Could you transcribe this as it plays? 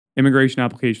Immigration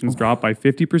applications dropped by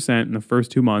 50% in the first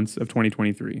 2 months of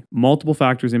 2023. Multiple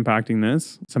factors impacting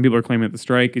this. Some people are claiming that the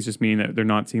strike is just meaning that they're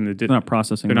not seeing they're not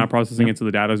processing. They're not processing it, so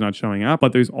the data is not showing up.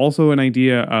 But there's also an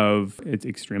idea of it's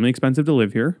extremely expensive to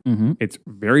live here. It's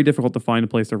very difficult to find a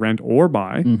place to rent or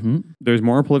buy. There's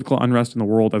more political unrest in the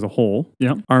world as a whole.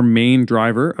 Our main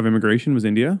driver of immigration was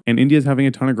India, and India is having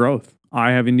a ton of growth.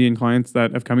 I have Indian clients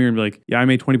that have come here and be like, yeah, I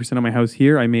made 20% of my house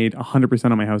here. I made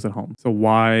 100% of my house at home. So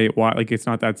why, like, it's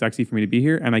not that sexy for me to be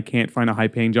here, and I can't find a high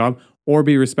paying job or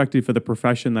be respected for the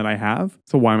profession that I have.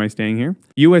 So why am I staying here?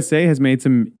 USA has made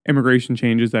some immigration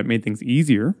changes that made things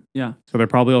easier. Yeah. So they're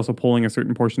probably also pulling a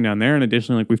certain portion down there. And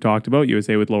additionally, like we've talked about,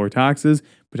 USA with lower taxes,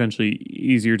 potentially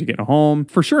easier to get a home.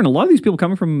 For sure. And a lot of these people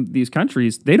coming from these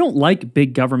countries, they don't like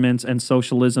big governments and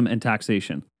socialism and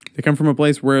taxation. They come from a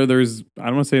place where there's, I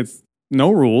don't want to say it's no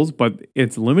rules, but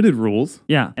it's limited rules.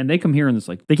 Yeah, and they come here and it's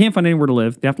like, they can't find anywhere to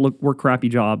live. They have to work crappy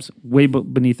jobs way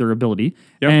beneath their ability.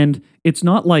 And it's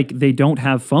not like they don't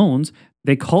have phones.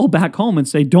 They call back home and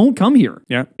say, don't come here.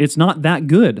 It's not that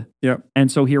good. And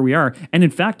so here we are. And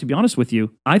in fact, to be honest with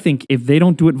you, I think if they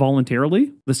don't do it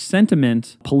voluntarily, the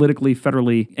sentiment politically,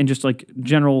 federally, and just like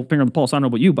general finger on the pulse, I don't know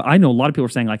about you, but I know a lot of people are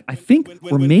saying like, I think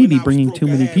we're maybe bringing too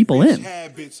many people in.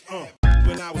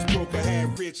 When I was broke, I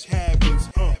had rich habits.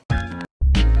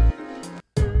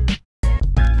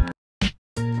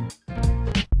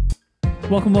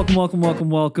 Welcome.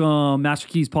 Master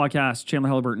Keys Podcast, Chandler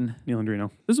Haliburton. Neal and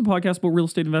Andreino. This is a podcast about real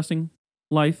estate investing,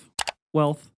 life,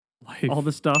 wealth, all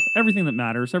this stuff, everything that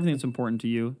matters, everything that's important to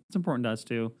you. It's important to us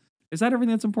too. Is that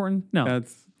everything that's important? No.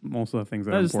 That's most of the things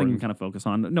that are important. That's the thing we kind of focus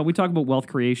on. No, we talk about wealth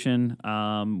creation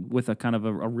with a kind of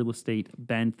a real estate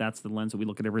bent. That's the lens that we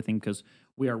look at everything because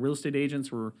we are real estate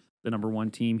agents. We're the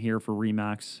 #1 team here for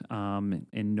RE/MAX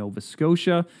in Nova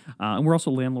Scotia. And we're also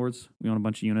landlords. We own a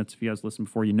bunch of units. If you guys listened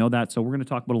before, you know that. So we're going to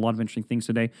talk about a lot of interesting things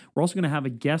today. We're also going to have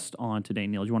a guest on today.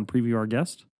 Neal, do you want to preview our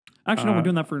guest? Actually, no, we're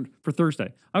doing that for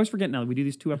Thursday. I always forget now that we do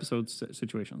these 2 episodes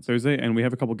situations. Thursday, and we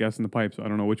have a couple guests in the pipe, so I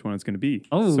don't know which one it's going to be.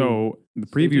 Oh, so the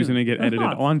preview is going to get edited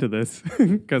onto this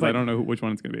because I don't know which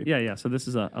one it's going to be. Yeah. So this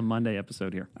is a Monday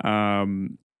episode here. We're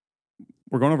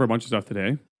going over a bunch of stuff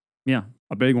today. Yeah.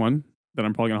 A big one that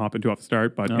I'm probably going to hop into off the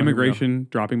start, but immigration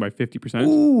dropping by 50%.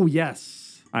 Oh,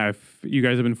 yes. You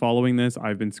guys have been following this.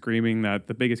 I've been screaming that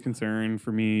the biggest concern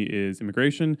for me is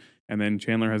immigration. And then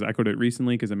Chandler has echoed it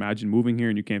recently because imagine moving here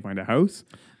and you can't find a house.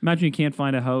 Imagine you can't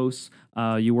find a house.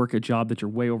 You work a job that you're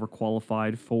way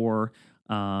overqualified for.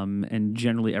 And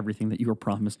generally everything that you were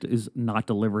promised is not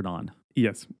delivered on.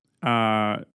 Yes.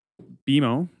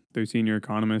 BMO, their senior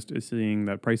economist, is seeing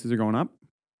that prices are going up.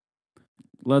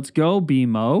 Let's go,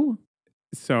 BMO.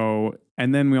 So,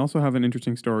 and then we also have an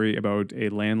interesting story about a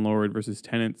landlord versus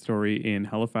tenant story in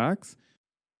Halifax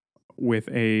with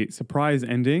a surprise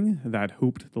ending that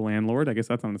hooped the landlord. I guess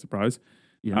that's not a surprise.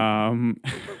 Yeah.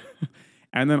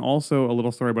 And then also a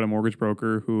little story about a mortgage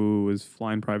broker who was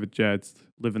flying private jets,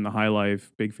 living the high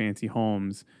life, big fancy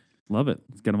homes. Love it.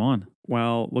 Let's get them on.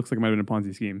 Well, looks like it might have been a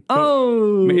Ponzi scheme.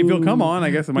 Oh! So, if you'll come on, I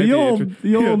guess it might be.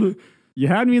 The old... You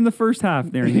had me in the first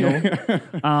half there, Neal.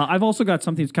 I've also got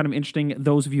something that's kind of interesting.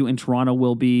 Those of you in Toronto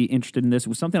will be interested in this. It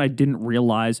was something I didn't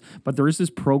realize, but there is this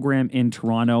program in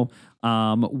Toronto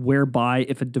whereby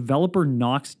if a developer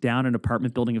knocks down an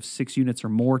apartment building of 6 units or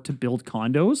more to build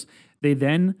condos, they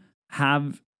then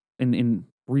have, in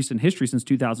recent history since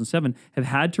 2007, have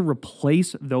had to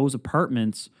replace those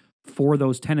apartments for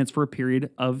those tenants for a period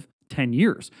of 10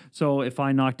 years. So if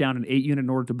I knock down an 8 unit in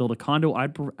order to build a condo,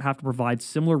 I'd have to provide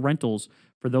similar rentals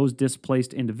for those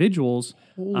displaced individuals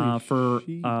for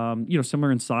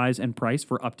similar in size and price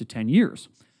for up to 10 years.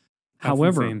 That's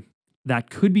However, insane. That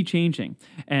could be changing.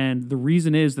 And the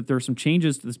reason is that there are some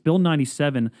changes to this Bill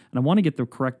 97, and I want to get the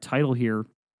correct title here.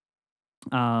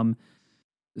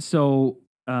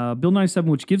 Bill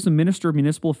 97, which gives the Minister of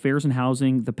Municipal Affairs and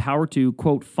Housing the power to,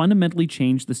 quote, fundamentally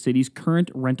change the city's current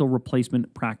rental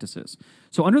replacement practices.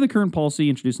 So under the current policy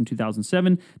introduced in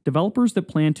 2007, developers that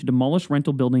plan to demolish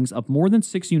rental buildings of more than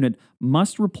 6 unit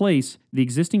must replace the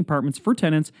existing apartments for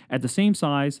tenants at the same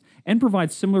size and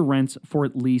provide similar rents for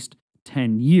at least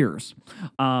 10 years.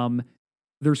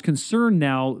 There's concern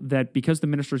now that because the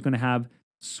minister is going to have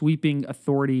sweeping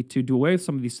authority to do away with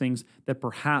some of these things, that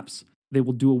perhaps they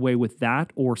will do away with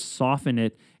that or soften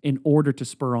it in order to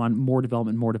spur on more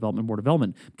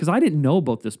development. Because I didn't know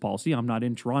about this policy. I'm not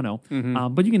in Toronto.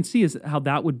 But you can see how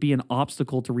that would be an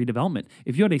obstacle to redevelopment.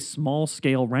 If you had a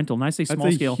small-scale rental, and I say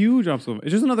small-scale... That's a huge obstacle.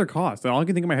 It's just another cost. All I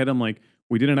can think in my head, I'm like,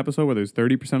 we did an episode where there's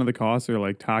 30% of the costs are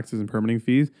like taxes and permitting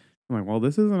fees. I'm like, well,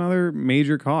 this is another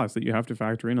major cost that you have to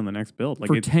factor in on the next build. Like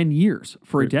for 10 years,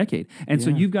 for a decade. And so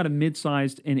yeah. you've got a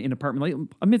mid-sized in apartment, like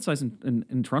a mid-sized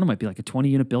in Toronto might be like a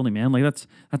 20-unit building, man. Like that's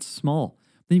small.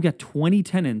 Then you've got 20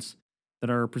 tenants that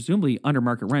are presumably under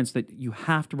market rents that you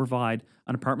have to provide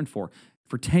an apartment for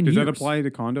 10 years. Does that apply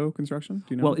to condo construction?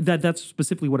 Do you know? Well, that's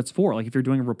specifically what it's for. Like if you're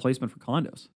doing a replacement for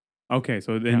condos. Okay,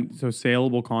 so then so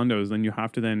saleable condos, then you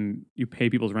have to you pay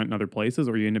people's rent in other places,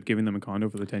 or you end up giving them a condo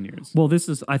for the 10 years. Well,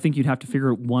 I think you'd have to figure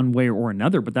it one way or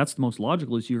another, but that's the most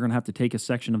logical is you're going to have to take a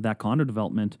section of that condo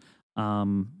development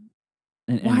and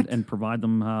provide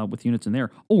them with units in there.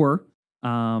 Or,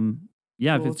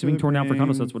 if it's being torn down for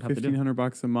condos, that's what have to do.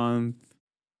 $1,500 a month.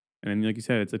 And then, like you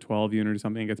said, it's a 12 unit or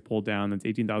something. It gets pulled down. That's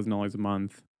 $18,000 a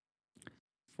month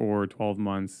for 12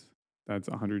 months. That's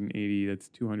 $180. That's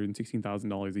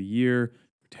 $216,000 a year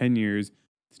for 10 years.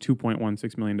 It's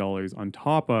 $2.16 million on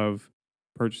top of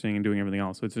purchasing and doing everything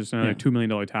else. So it's just another $2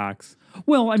 million tax.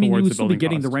 Well, I mean, you would still be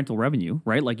getting cost. the rental revenue,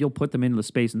 right? Like you'll put them into the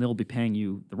space and they'll be paying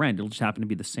you the rent. It'll just happen to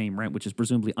be the same rent, which is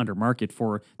presumably under market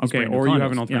for these brand new or condos. you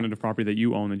have an alternative property that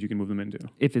you own that you can move them into.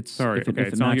 If it's if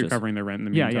it's not like you're covering their rent in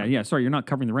the meantime. Yeah. Sorry, you're not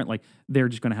covering the rent. Like they're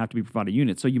just going to have to be provided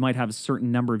units. So you might have a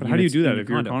certain number of but units. How do you do that in if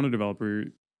you're a condo. condo developer?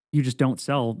 You just don't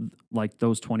sell like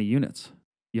those 20 units.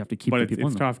 You have to keep the people in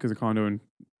it's them. tough because a condo in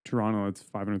Toronto, it's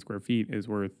 500 square feet, is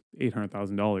worth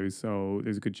 $800,000. So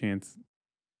there's a good chance.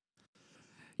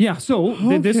 Yeah, so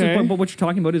this is but what you're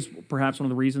talking about is perhaps one of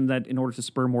the reasons that in order to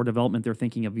spur more development, they're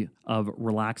thinking of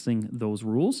relaxing those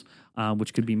rules,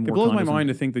 which could be more. It blows my mind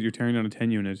to think that you're tearing down a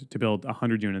 10 unit to build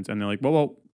 100 units, and they're like,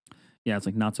 whoa. Yeah, it's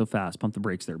like not so fast. Pump the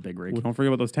brakes there, big rig. Well, don't forget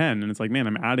about those 10. And it's like, man,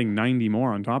 I'm adding 90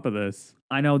 more on top of this.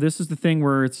 I know this is the thing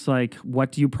where it's like,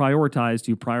 what do you prioritize?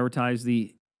 Do you prioritize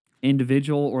the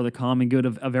individual or the common good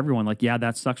of everyone? Like, yeah,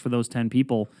 that sucks for those 10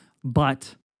 people,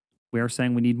 but we are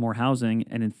saying we need more housing.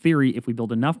 And in theory, if we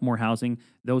build enough more housing,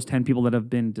 those 10 people that have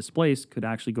been displaced could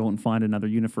actually go out and find another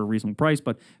unit for a reasonable price.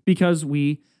 But because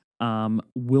we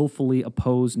willfully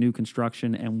oppose new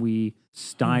construction and we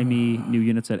stymie new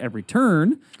units at every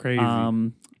turn, Crazy.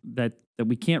 That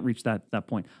we can't reach that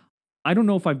point. I don't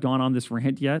know if I've gone on this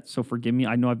rant yet, so forgive me.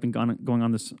 I know I've been going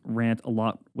on this rant a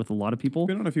lot with a lot of people.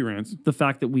 Been on a few rants. The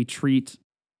fact that we treat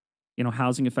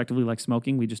housing effectively like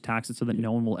smoking, we just tax it so that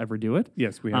no one will ever do it.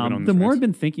 Yes, we have been on this The more rant. I've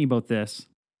been thinking about this,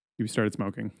 You started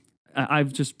smoking.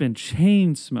 I've just been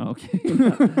chain smoking,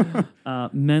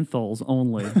 menthols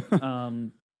only.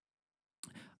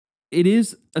 It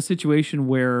is a situation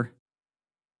where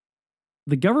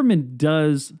the government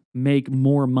does make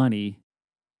more money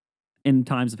in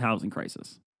times of housing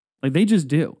crisis. Like they just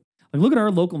do. Like look at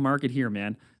our local market here,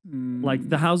 man. Like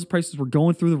the house prices were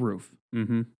going through the roof,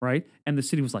 right? And the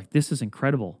city was like, "This is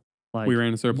incredible." Like We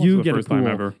ran a surplus for the first time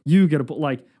ever. You get a pool.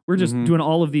 Like we're just doing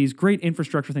all of these great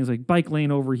infrastructure things, like bike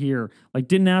lane over here. Like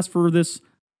didn't ask for this.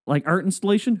 Like art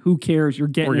installation, who cares? You're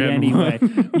getting it anyway.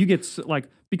 You get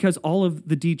because all of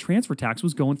the D transfer tax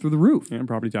was going through the roof. Yeah, and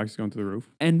property tax is going through the roof.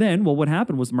 And then, what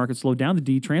happened was the market slowed down. The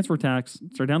D transfer tax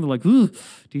started down. They're like, "Ugh,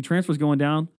 D transfer's going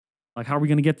down. Like, how are we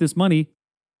going to get this money?"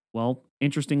 Well,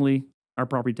 interestingly, our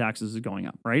property taxes is going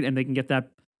up, right? And they can get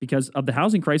that because of the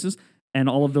housing crisis and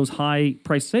all of those high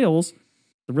price sales.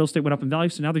 The real estate went up in value,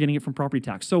 so now they're getting it from property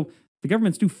tax. So the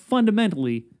governments do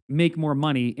fundamentally make more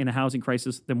money in a housing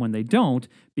crisis than when they don't,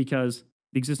 because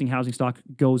the existing housing stock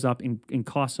goes up in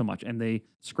cost so much, and they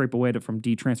scrape away at it from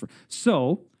D-transfer.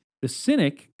 So the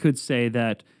cynic could say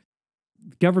that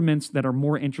governments that are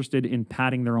more interested in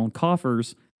padding their own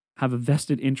coffers have a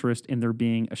vested interest in there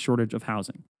being a shortage of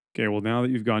housing. Okay, well, now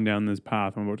that you've gone down this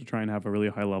path, I'm about to try and have a really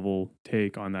high-level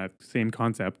take on that same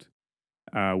concept,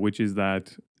 which is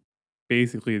that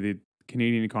basically the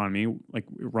Canadian economy, like,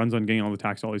 it runs on getting all the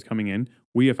tax dollars coming in.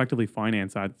 We effectively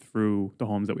finance that through the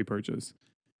homes that we purchase.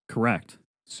 Correct.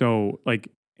 So, like,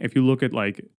 if you look at,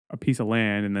 like, a piece of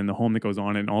land and then the home that goes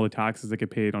on it and all the taxes that get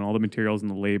paid on all the materials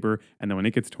and the labor, and then when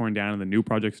it gets torn down and the new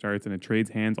project starts and it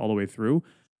trades hands all the way through,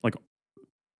 like,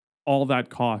 all that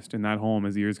cost in that home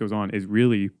as the years goes on is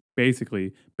really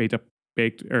basically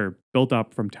built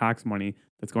up from tax money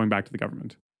that's going back to the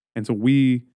government. And so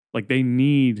they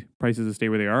need prices to stay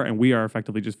where they are, and we are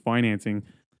effectively just financing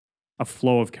a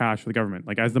flow of cash for the government.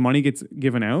 Like, as the money gets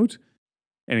given out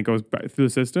and it goes back through the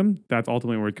system, that's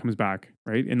ultimately where it comes back,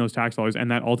 right? In those tax dollars,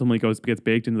 and that ultimately gets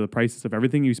baked into the prices of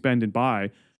everything you spend and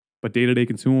buy. But day-to-day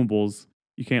consumables,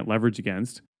 you can't leverage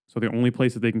against. So the only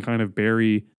place that they can kind of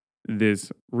bury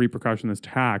this repercussion, this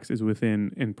tax, is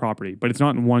in property. But it's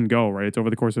not in one go, right? It's over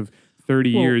the course of 30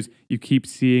 years. You keep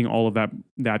seeing all of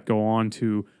that go on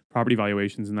to property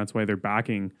valuations, and that's why they're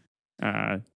backing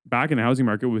back in the housing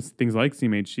market was things like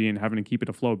CMHC and having to keep it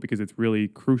afloat because it's really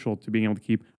crucial to being able to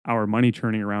keep our money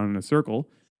churning around in a circle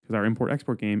because our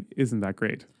import-export game isn't that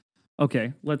great.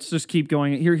 Okay, let's just keep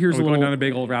going. Here's a little going down a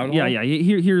big old rabbit hole. Yeah.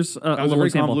 Here's a little very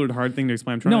example. Convoluted, hard thing to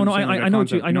explain. I'm trying No,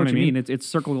 to I know what you mean. It's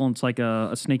circle and it's like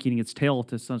a snake eating its tail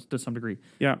to some degree.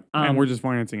 Yeah, and we're just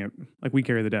financing it. Like we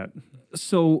carry the debt.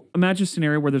 So imagine a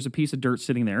scenario where there's a piece of dirt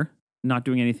sitting there, not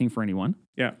doing anything for anyone.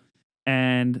 Yeah.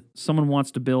 And someone wants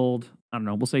to build, I don't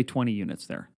know, we'll say 20 units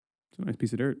there. It's a nice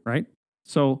piece of dirt. Right?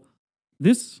 So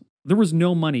there was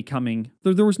no money coming.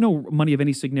 There was no money of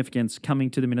any significance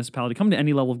coming to the municipality, coming to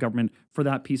any level of government for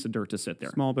that piece of dirt to sit there.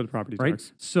 Small bit of property right?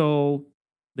 tax. So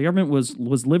the government was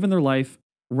living their life,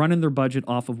 running their budget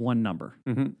off of one number.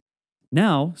 Mm-hmm.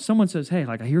 Now someone says, hey,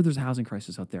 like I hear there's a housing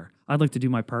crisis out there. I'd like to do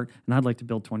my part and I'd like to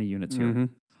build 20 units here. Mm-hmm.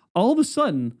 All of a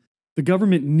sudden, the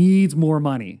government needs more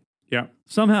money. Yeah.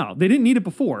 Somehow. They didn't need it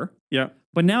before. Yeah.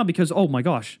 But now because, oh my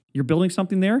gosh, you're building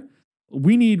something there,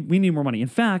 we need more money. In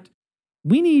fact,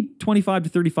 we need 25 to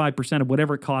 35% of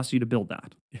whatever it costs you to build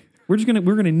that. We're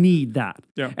gonna need that.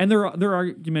 Yeah. And their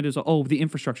argument is, oh, the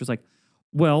infrastructure is like,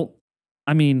 well,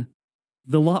 I mean,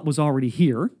 the lot was already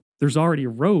here. There's already a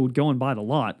road going by the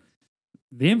lot.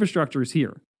 The infrastructure is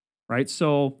here, right?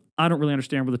 So I don't really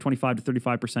understand where the 25 to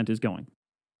 35% is going.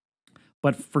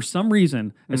 But for some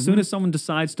reason, as soon as someone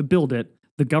decides to build it,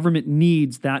 the government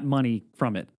needs that money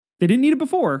from it. They didn't need it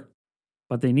before,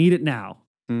 but they need it now.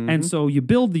 And so you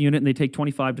build the unit and they take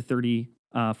 25 to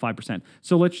 35%.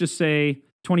 So let's just say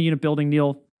 20 unit building,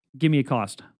 Neal, give me a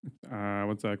cost.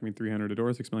 What's that? Can be $300 a door,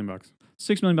 $6 million.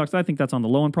 $6 million. I think that's on the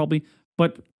low end probably.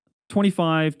 But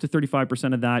 25 to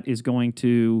 35% of that is going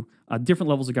to different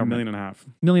levels of government. $1.5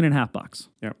 million. $1.5.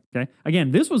 Yeah. Okay.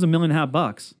 Again, this was $1.5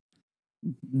 million.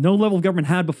 No level of government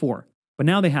had before, but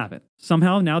now they have it.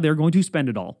 Somehow now they're going to spend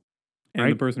it all. And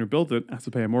the person who built it has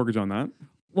to pay a mortgage on that.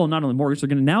 Well, not only mortgage, they're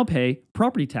going to now pay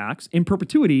property tax in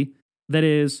perpetuity that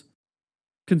is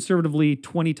conservatively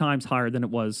 20 times higher than it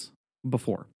was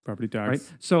before. Property tax.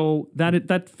 Right? So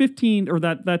that 15 or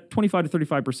that 25 to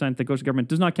 35% that goes to government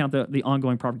does not count the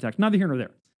ongoing property tax. Neither here nor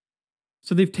there.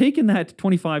 So they've taken that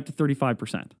 25 to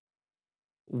 35%.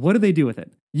 What do they do with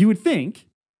it? You would think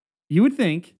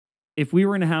if we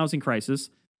were in a housing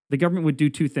crisis, the government would do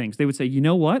two things. They would say, you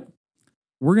know what?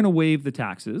 We're going to waive the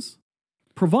taxes,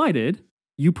 provided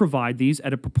you provide these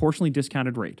at a proportionally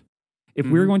discounted rate. If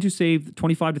we're going to save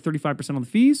 25 to 35% on the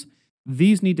fees,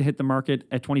 these need to hit the market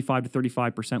at 25 to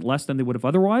 35% less than they would have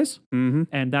otherwise.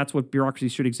 And that's what bureaucracy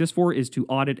should exist for, is to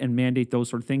audit and mandate those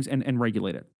sort of things and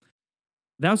regulate it.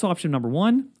 That's option number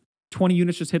one. 20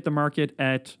 units just hit the market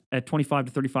at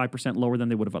 25 to 35% lower than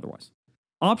they would have otherwise.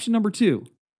 Option number two,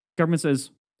 government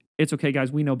says, it's okay,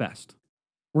 guys, we know best.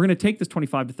 We're going to take this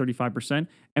 25 to 35%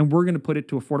 and we're going to put it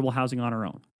to affordable housing on our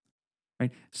own.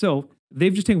 Right? So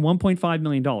they've just taken $1.5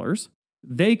 million.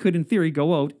 They could, in theory,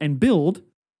 go out and build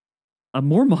a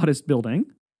more modest building,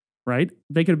 right?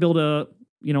 They could build a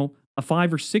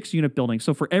 5 or 6 unit building.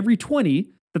 So for every 20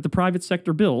 that the private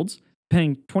sector builds,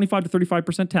 paying 25 to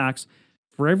 35% tax,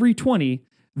 for every 20,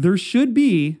 there should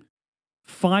be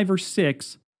 5 or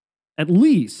 6 at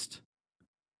least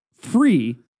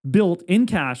free, built in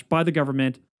cash by the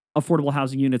government, affordable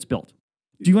housing units built.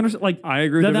 Do you understand? Like, I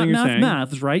agree with everything you're saying.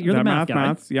 Maths, right? You're the math guy.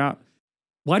 Maths, yeah.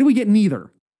 Why do we get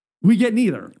neither? We get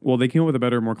neither. Well, they came up with a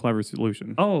better, more clever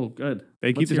solution. Oh, good.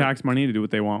 They keep the tax money to do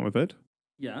what they want with it.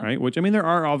 Yeah. Right? Which, I mean, there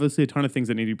are obviously a ton of things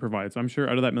that need to be provided. So I'm sure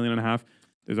out of that $1.5 million,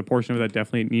 there's a portion of it that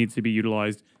definitely needs to be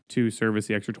utilized to service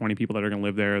the extra 20 people that are going to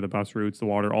live there, the bus routes, the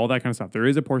water, all that kind of stuff. There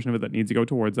is a portion of it that needs to go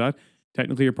towards that.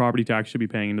 Technically, your property tax should be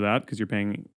paying into that because you're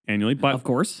paying annually. But of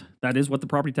course, that is what the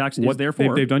property tax is there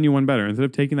for. They've done you one better. Instead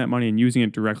of taking that money and using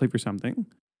it directly for something,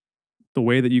 the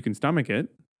way that you can stomach it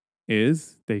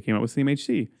is they came up with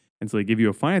CMHC. And so they give you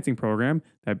a financing program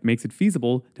that makes it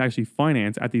feasible to actually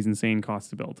finance at these insane costs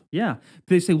to build. Yeah.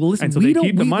 They say, well, listen, and so we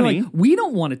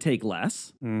don't want to take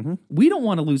less. We don't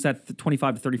want to lose that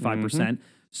 25 to 35%.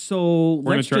 So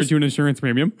we're going to charge you an insurance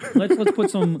premium. let's put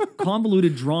some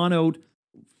convoluted, drawn out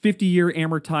 50-year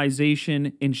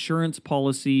amortization insurance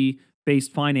policy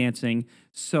based financing.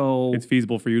 So it's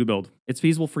feasible for you to build. It's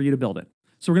feasible for you to build it.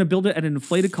 So we're going to build it at an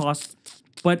inflated cost.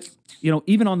 But,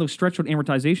 even on those stretch out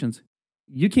amortizations,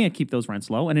 you can't keep those rents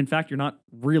low. And in fact, you're not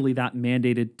really that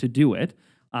mandated to do it.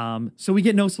 So we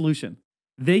get no solution.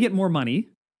 They get more money.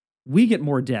 We get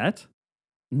more debt.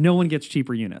 No one gets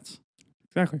cheaper units.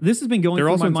 Exactly. This has been going through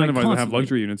my mind constantly. They're also incentivized to have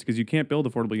luxury units because you can't build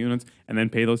affordable units and then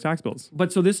pay those tax bills.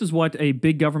 But so this is what a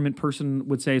big government person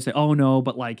would say, oh no,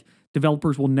 but like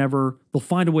developers will never, they'll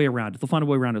find a way around it. They'll find a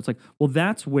way around it. It's like, well,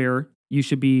 that's where you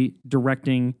should be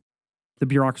directing the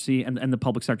bureaucracy and the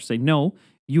public sector say, no,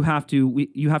 you have to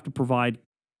provide,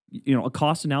 a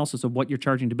cost analysis of what you're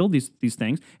charging to build these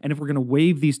things. And if we're going to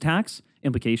waive these tax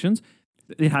implications,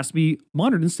 it has to be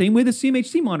monitored in the same way the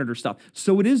CMHC monitors stuff.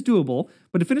 So it is doable.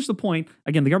 But to finish the point,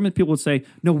 again, the government people would say,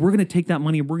 no, we're going to take that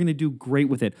money and we're going to do great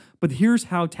with it. But here's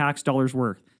how tax dollars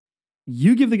work.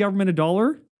 You give the government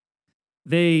 $1,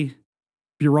 they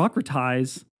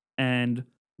bureaucratize and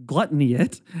gluttony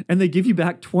it, and they give you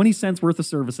back 20 cents worth of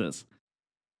services.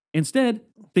 Instead,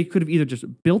 they could have either just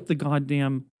built the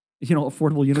goddamn,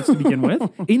 affordable units to begin with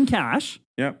in cash.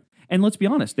 Yep. And let's be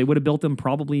honest, they would have built them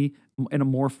probably in a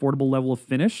more affordable level of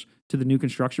finish to the new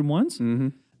construction ones. Mm-hmm.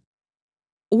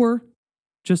 Or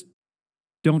just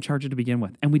don't charge it to begin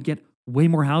with. And we'd get way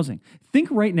more housing. Think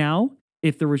right now,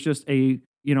 if there was just even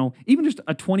just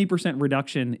a 20%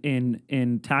 reduction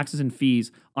in taxes and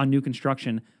fees on new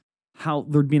construction, how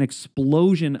there'd be an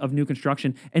explosion of new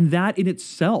construction. And that in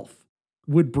itself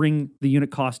would bring the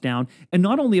unit cost down. And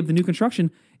not only of the new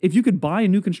construction, if you could buy a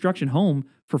new construction home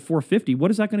for $450,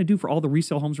 what is that going to do for all the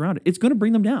resale homes around it? It's going to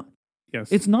bring them down.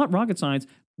 Yes. It's not rocket science.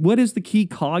 What is the key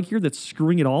cog here that's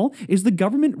screwing it all? Is the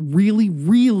government really,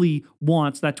 really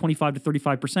wants that 25 to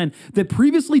 35% that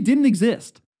previously didn't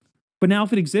exist. But now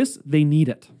if it exists, they need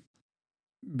it.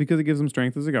 Because it gives them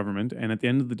strength as a government. And at the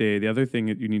end of the day, the other thing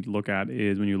that you need to look at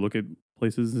is when you look at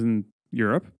places in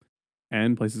Europe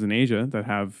and places in Asia that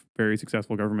have very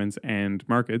successful governments and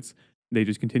markets, they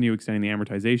just continue extending the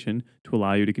amortization to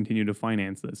allow you to continue to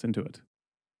finance this into it.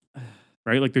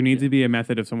 Right? Like there needs to be a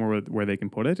method of somewhere where they can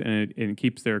put it, and it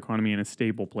keeps their economy in a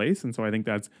stable place. And so I think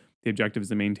that's the objective, is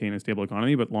to maintain a stable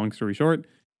economy. But long story short,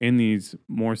 in these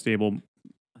more stable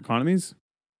economies,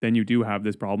 then you do have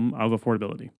this problem of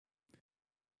affordability.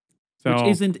 So,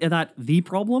 which isn't that the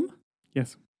problem?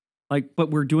 Yes. But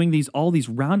we're doing all these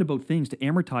roundabout things to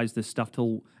amortize this stuff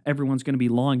till everyone's going to be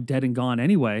long dead and gone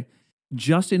anyway,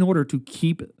 just in order to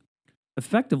keep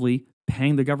effectively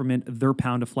paying the government their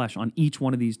pound of flesh on each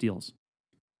one of these deals.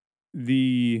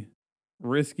 The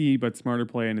risky but smarter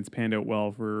play, and it's panned out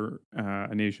well for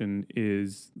a nation,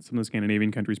 is some of the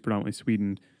Scandinavian countries, predominantly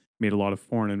Sweden, made a lot of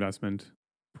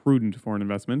prudent foreign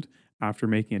investment after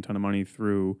making a ton of money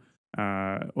through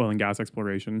oil and gas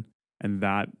exploration. And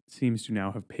that seems to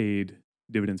now have paid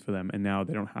dividends for them. And now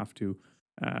they don't have to,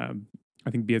 I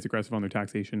think, be as aggressive on their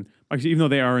taxation. Actually, even though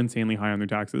they are insanely high on their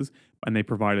taxes, and they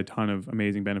provide a ton of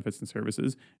amazing benefits and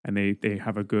services, and they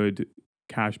have a good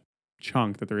cash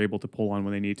chunk that they're able to pull on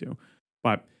when they need to.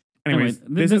 But anyways,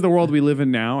 this is the world we live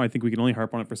in now. I think we can only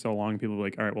harp on it for so long. People are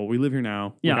like, all right, well, we live here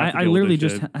now. Yeah, I literally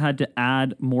just had to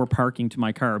add more parking to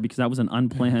my car because that was an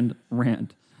unplanned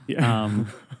rant. Yeah.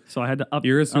 So I had to up.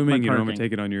 You're assuming up you my don't have a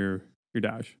ticket on your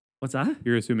dash. What's that?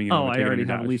 You're assuming you don't have a ticket I already on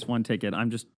your have dash. at least one ticket.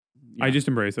 I just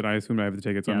embrace it. I assumed I have the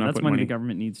ticket, so I'm not that's putting money money. The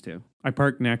government needs to. I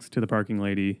parked next to the parking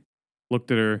lady,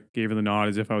 looked at her, gave her the nod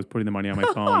as if I was putting the money on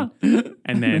my phone,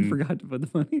 and then forgot to put the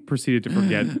money. Proceeded to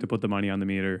forget to put the money on the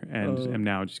meter, and am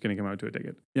now just going to come out to a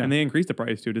ticket. Yeah. And they increased the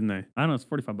price too, didn't they? I don't know. It's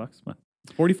 $45. But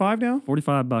it's 45 now?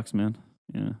 $45, man.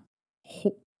 Yeah.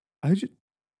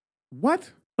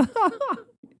 What?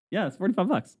 Yeah, it's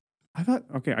 $45. I thought,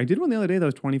 okay, I did one the other day that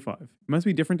was 25. It must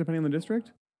be different depending on the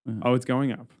district. Oh, it's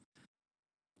going up.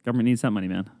 Government needs that money,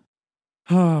 man.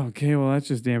 Oh, okay, well, that's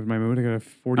just dampened my mood. I got a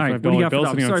 $45 bill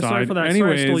sitting outside. Sorry for that. Anyways,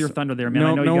 sorry I stole your thunder there, man.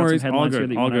 I know no you worries. got some headlines here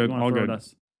that you all want to throw good. at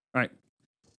us. All right.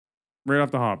 Right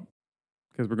off the hop,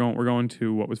 because we're going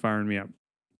to what was firing me up.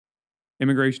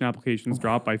 Immigration applications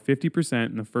dropped by 50%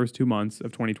 in the first 2 months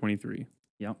of 2023.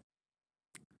 Yep.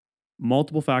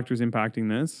 Multiple factors impacting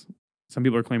this. Some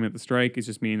people are claiming that the strike is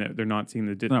just meaning that they're not seeing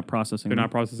they're not processing. They're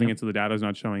not processing it, so the data is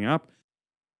not showing up.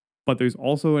 But there's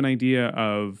also an idea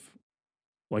of,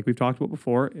 like we've talked about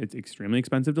before, it's extremely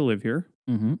expensive to live here.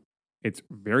 Mm-hmm. It's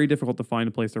very difficult to find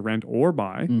a place to rent or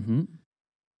buy. Mm-hmm.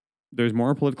 There's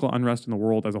more political unrest in the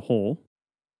world as a whole.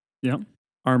 Yep.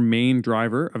 Our main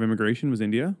driver of immigration was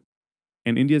India,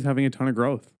 and India is having a ton of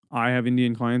growth. I have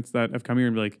Indian clients that have come here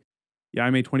and be like, yeah,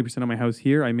 I made 20% on my house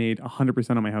here. I made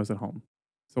 100% on my house at home.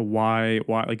 So why,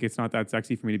 like, it's not that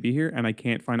sexy for me to be here, and I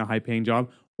can't find a high-paying job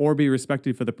or be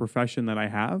respected for the profession that I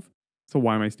have. So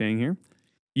why am I staying here?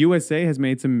 USA has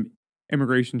made some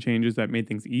immigration changes that made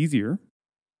things easier.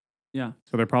 Yeah.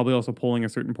 So they're probably also pulling a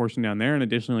certain portion down there. And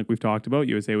additionally, like we've talked about,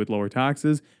 USA with lower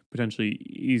taxes, potentially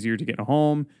easier to get a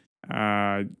home.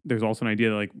 There's also an idea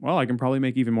that, like, well, I can probably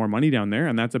make even more money down there.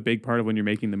 And that's a big part of when you're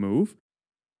making the move.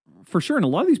 For sure. And a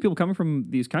lot of these people coming from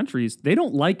these countries, they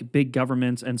don't like big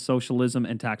governments and socialism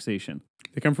and taxation.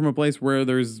 They come from a place where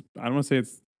there's, I don't want to say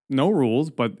it's no rules,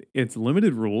 but it's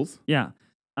limited rules. Yeah.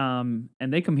 And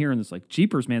they come here and it's like,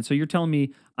 jeepers, man. So you're telling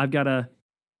me I've got to,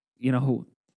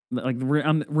 Like we're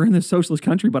in this socialist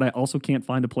country, but I also can't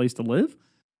find a place to live,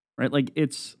 right? Like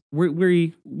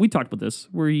we talked about this.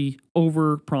 We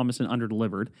over promised and under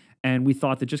delivered, and we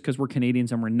thought that just because we're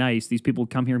Canadians and we're nice, these people would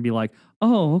come here and be like,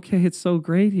 "Oh, okay, it's so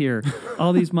great here,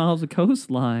 all these miles of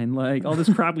coastline, like all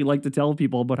this crap we like to tell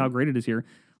people about how great it is here."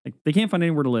 Like they can't find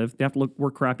anywhere to live. They have to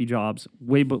work crappy jobs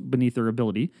way beneath their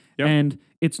ability, and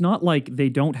it's not like they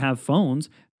don't have phones.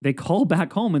 They call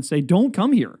back home and say, "Don't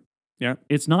come here." Yeah.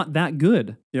 It's not that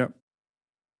good. Yeah.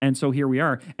 And so here we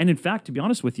are. And in fact, to be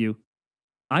honest with you,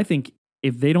 I think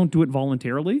if they don't do it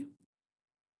voluntarily,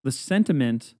 the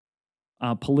sentiment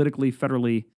politically,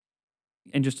 federally,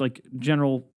 and just like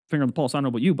general finger on the pulse, I don't know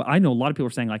about you, but I know a lot of people are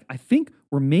saying like, I think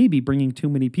we're maybe bringing too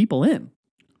many people in.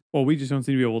 Well, we just don't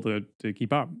seem to be able to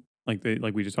keep up. Like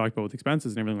we just talked about with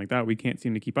expenses and everything like that. We can't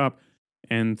seem to keep up.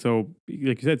 And so,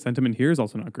 like you said, sentiment here is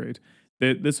also not great.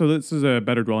 This is a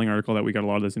Better Dwelling article that we got a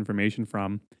lot of this information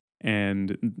from.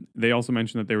 And they also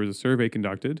mentioned that there was a survey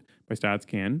conducted by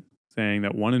StatsCan saying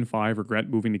that 1 in 5 regret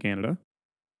moving to Canada.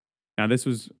 Now, this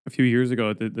was a few years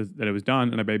ago that it was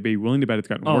done, and I'd be willing to bet it's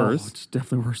gotten worse. It's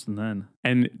definitely worse than then.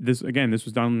 And this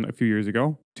was done a few years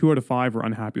ago. 2 out of 5 were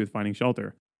unhappy with finding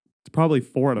shelter. It's probably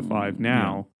 4 out of 5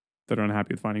 now that are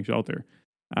unhappy with finding shelter.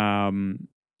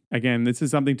 Again, this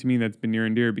is something to me that's been near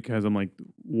and dear because I'm like,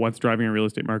 what's driving a real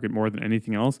estate market more than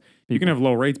anything else? You can have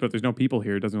low rates, but if there's no people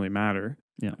here, it doesn't really matter.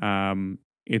 Yeah.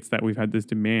 It's that we've had this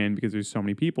demand because there's so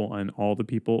many people and all the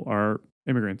people are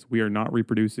immigrants. We are not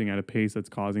reproducing at a pace that's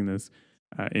causing this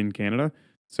in Canada.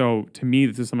 So to me,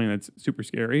 this is something that's super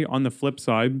scary. On the flip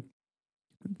side,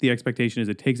 the expectation is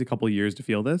it takes a couple of years to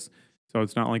feel this. So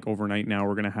it's not like overnight now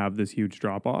we're going to have this huge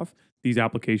drop off. These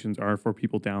applications are for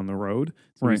people down the road.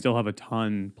 So we still have a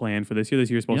ton planned for this year.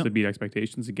 This year is supposed to beat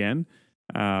expectations again.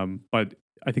 But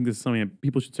I think this is something that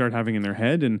people should start having in their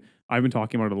head. And I've been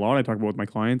talking about it a lot. I talk about it with my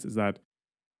clients is that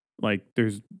like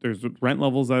there's rent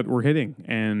levels that we're hitting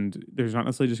and there's not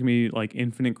necessarily just gonna be like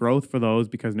infinite growth for those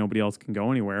because nobody else can go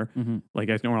anywhere. Like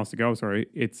there's nowhere else to go. Sorry.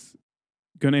 It's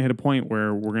going to hit a point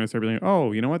where we're going to start being like,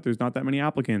 oh, you know what? There's not that many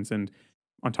applicants. And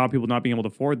on top of people not being able to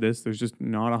afford this, there's just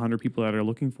not 100 people that are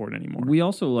looking for it anymore. We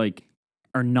also like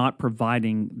are not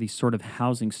providing the sort of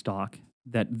housing stock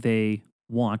that they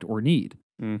want or need.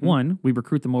 One, we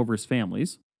recruit them over as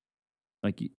families.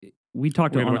 Like we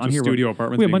talked about on here. Studio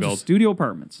apartments. We have a bunch of studio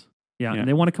apartments. Yeah, and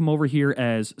they want to come over here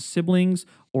as siblings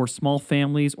or small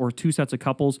families or 2 sets of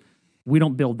couples. We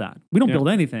don't build that. We don't build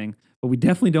anything, but we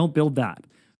definitely don't build that.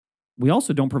 We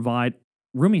also don't provide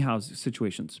rooming house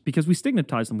situations because we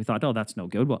stigmatized them. We thought, oh, that's no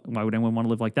good. Well, why would anyone want to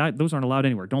live like that? Those aren't allowed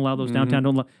anywhere. Don't allow those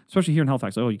downtown. Especially here in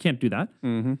Halifax. Oh, you can't do that.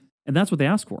 And that's what they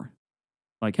ask for.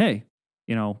 Like, hey,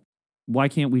 why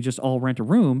can't we just all rent a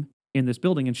room in this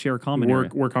building and share a common area?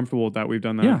 We're comfortable with that. We've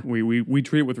done that. Yeah. We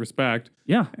treat it with respect.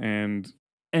 Yeah. And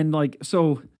like,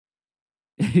 so,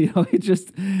 it's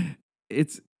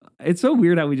so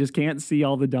weird how we just can't see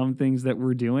all the dumb things that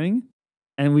we're doing.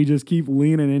 And we just keep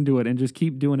leaning into it and just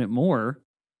keep doing it more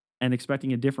and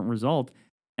expecting a different result.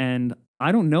 And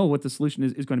I don't know what the solution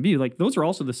is going to be. Like, those are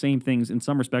also the same things in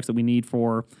some respects that we need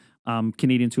for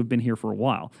Canadians who have been here for a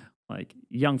while. Like,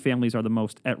 young families are the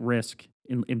most at risk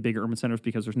in big urban centers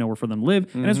because there's nowhere for them to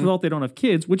live. And as a result, they don't have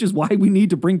kids, which is why we need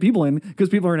to bring people in because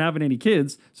people aren't having any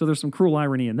kids. So there's some cruel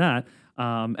irony in that.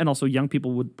 And also, young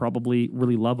people would probably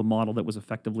really love a model that was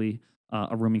effectively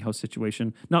a rooming house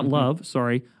situation. Not love,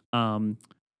 sorry.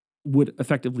 Would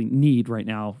effectively need right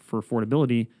now for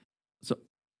affordability. So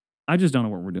I just don't know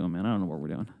what we're doing, man. I don't know what we're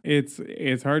doing.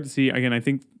 It's hard to see. Again, I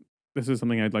think this is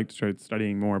something I'd like to start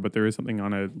studying more, but there is something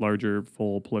on a larger,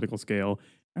 full political scale.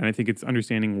 And I think it's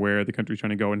understanding where the country's trying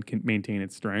to go and can maintain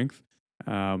its strength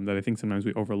that I think sometimes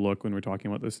we overlook when we're talking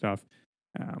about this stuff.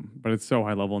 But it's so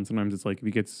high level. And sometimes it's like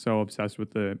we get so obsessed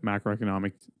with the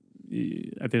macroeconomic.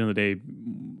 At the end of the day,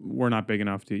 we're not big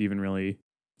enough to even really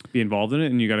be involved in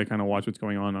it. And you got to kind of watch what's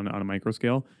going on a micro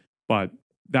scale. But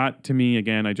that to me,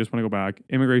 again, I just want to go back.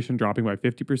 Immigration dropping by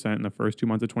 50% in the first 2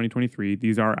 months of 2023.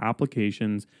 These are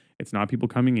applications. It's not people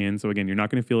coming in. So again, you're not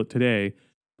going to feel it today,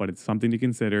 but it's something to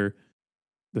consider.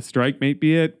 The strike may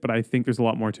be it, but I think there's a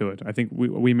lot more to it. I think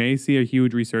we may see a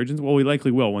huge resurgence. Well, we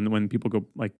likely will when people go,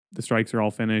 like the strikes are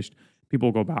all finished,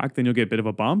 people go back, then you'll get a bit of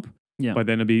a bump. Yeah. But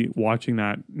then it'll be watching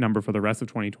that number for the rest of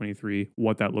 2023,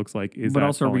 what that looks like. But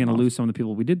also, are we going to lose some of the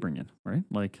people we did bring in, right?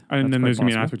 Like, and then there's going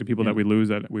to be an aspect of people that we lose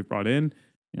that we've brought in.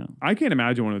 Yeah. I can't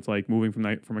imagine what it's like moving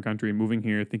from a country, moving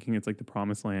here, thinking it's like the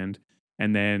promised land.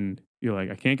 And then you're like,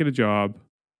 I can't get a job.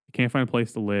 I can't find a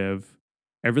place to live.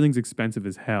 Everything's expensive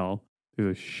as hell.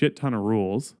 There's a shit ton of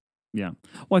rules. Yeah.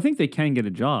 Well, I think they can get a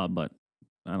job, but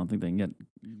I don't think they can get.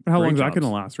 But how long is that going to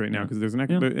last right now? Because there's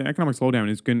the economic slowdown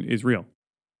is real.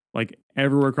 Like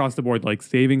everywhere across the board, like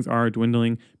savings are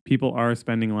dwindling. People are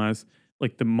spending less.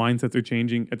 Like the mindsets are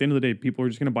changing. At the end of the day, people are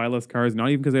just going to buy less cars, not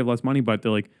even because they have less money, but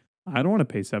they're like, I don't want to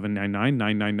pay $799,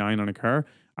 $999 on a car.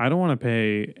 I don't want to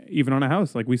pay even on a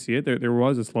house. Like we see it, there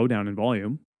was a slowdown in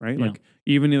volume, right? Yeah. Like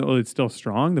even though it's still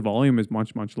strong, the volume is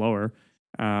much, much lower.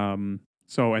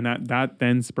 So, and that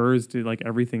then spurs to like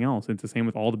everything else. It's the same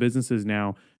with all the businesses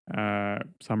now.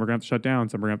 Some are going to have to shut down.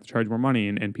 Some are going to have to charge more money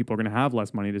and people are going to have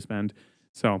less money to spend.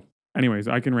 So anyways,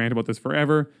 I can rant about this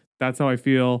forever. That's how I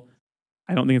feel.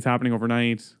 I don't think it's happening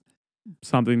overnight.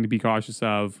 Something to be cautious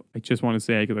of. I just want to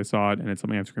say because I saw it and it's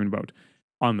something I've screamed about.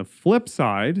 On the flip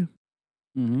side,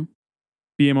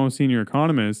 BMO senior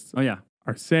economists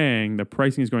are saying the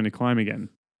pricing is going to climb again.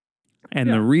 And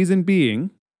the reason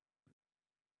being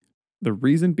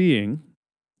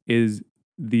is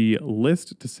the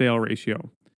list to sale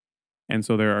ratio. And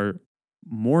so there are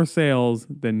more sales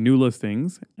than new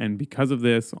listings. And because of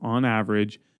this, on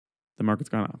average, the market's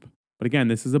gone up. But again,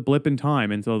 this is a blip in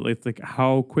time. And so it's like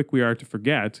how quick we are to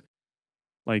forget.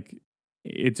 Like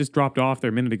it just dropped off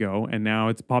there a minute ago and now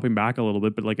it's popping back a little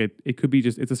bit. But like it could be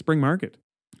just, it's a spring market.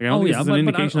 Like, I don't think this is an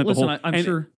indication that listen, the whole... I'm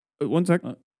sure... One sec.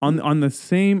 On the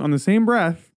same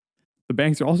breath, the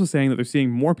banks are also saying that they're seeing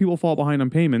more people fall behind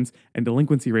on payments and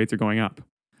delinquency rates are going up.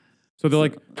 So they're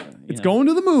like, it's going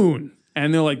to the moon.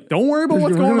 And they're like, don't worry about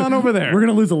what's going on over there. We're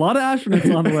going to lose a lot of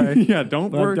astronauts on the way. Yeah,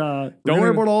 don't worry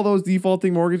about all those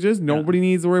defaulting mortgages. Nobody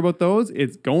needs to worry about those.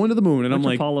 It's going to the moon. And I'm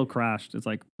like, Apollo crashed. It's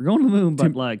like, we're going to the moon,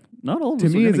 but like, not all of us.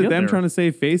 To me, is it them trying to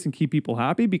save face and keep people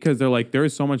happy? Because they're like, there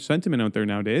is so much sentiment out there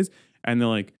nowadays. And they're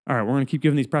like, all right, we're going to keep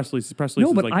giving these press releases.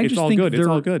 No, but like, it's all good. It's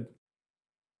all good.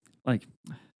 Like,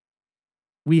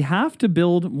 we have to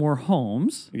build more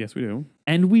homes. Yes, we do.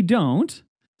 And we don't.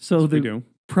 So the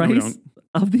price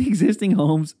of the existing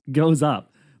homes goes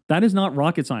up. That is not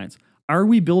rocket science. Are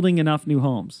we building enough new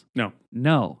homes? No.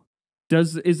 No.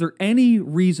 Is there any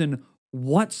reason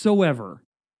whatsoever,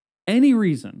 any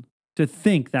reason to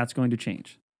think that's going to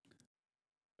change?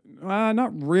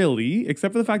 Not really,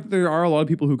 except for the fact that there are a lot of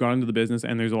people who got into the business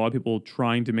and there's a lot of people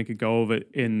trying to make a go of it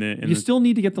you still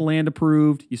need to get the land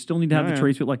approved. You still need to have the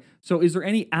trades. So is there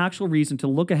any actual reason to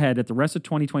look ahead at the rest of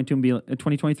 2022 and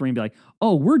 2023 and be like,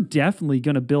 oh, we're definitely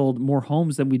going to build more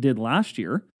homes than we did last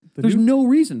year? There's no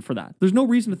reason for that. There's no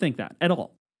reason to think that at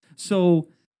all. So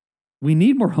we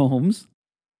need more homes.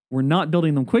 We're not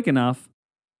building them quick enough.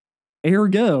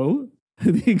 Ergo,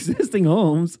 the existing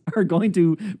homes are going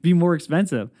to be more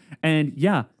expensive. And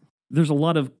yeah, there's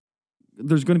going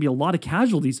to be a lot of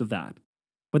casualties of that.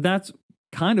 But that's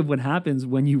kind of what happens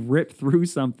when you rip through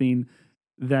something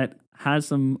that has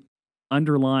some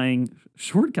underlying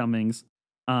shortcomings.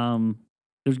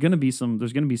 There's going to be some,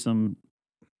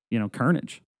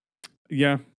 carnage.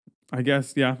 Yeah, I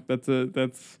guess. Yeah,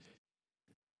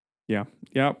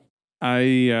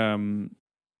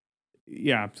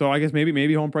 so I guess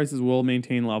maybe home prices will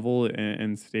maintain level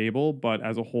and stable, but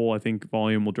as a whole, I think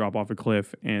volume will drop off a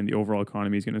cliff and the overall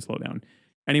economy is going to slow down.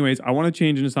 Anyways, I want to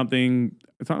change into something,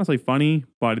 it's not necessarily funny,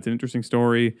 but it's an interesting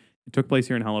story. It took place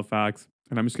here in Halifax,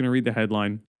 and I'm just going to read the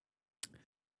headline.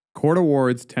 Court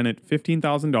awards tenant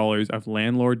 $15,000 of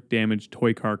landlord damaged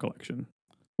toy car collection.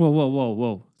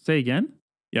 Whoa. Say again?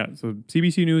 Yeah, so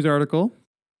CBC News article.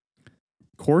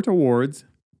 Court awards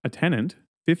a tenant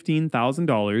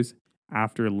 $15,000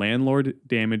 after landlord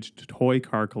damaged toy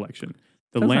car collection.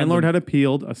 The landlord had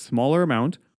appealed a smaller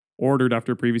amount, ordered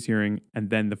after a previous hearing, and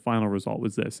then the final result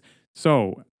was this.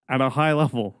 So, at a high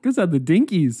level... Because of the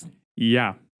dinkies.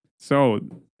 Yeah. So,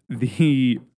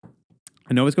 a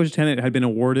Nova Scotia tenant had been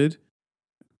awarded...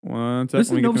 This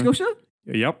is Nova Scotia?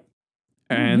 Yep.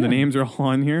 And the names are all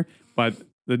on here. But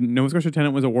the Nova Scotia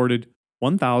tenant was awarded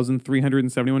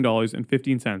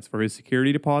 $1,371.15 for his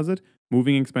security deposit,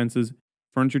 moving expenses,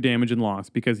 furniture damage, and loss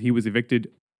because he was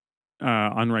evicted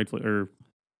unrightfully or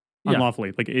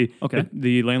unlawfully.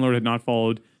 The landlord had not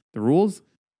followed the rules.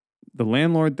 The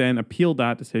landlord then appealed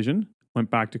that decision, went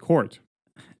back to court.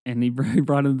 And he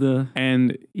brought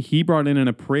in an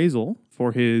appraisal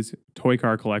for his toy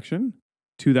car collection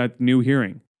to that new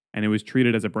hearing. And it was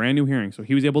treated as a brand new hearing. So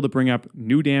he was able to bring up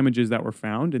new damages that were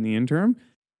found in the interim.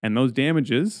 And those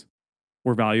damages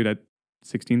were valued at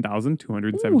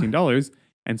 $16,217.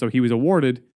 And so he was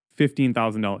awarded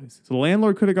 $15,000. So the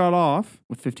landlord could have got off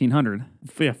with $1,500.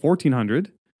 Yeah,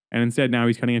 $1,400. And instead now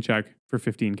he's cutting a check for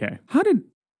 $15K.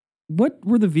 What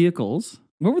were the vehicles?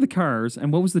 What were the cars?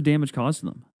 And what was the damage caused to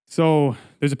them? So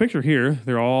there's a picture here.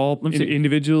 They're all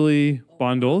individually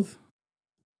bundled.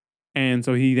 And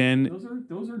so he then... Those are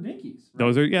dinkies. Right?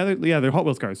 Those are, they're Hot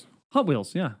Wheels cars. Hot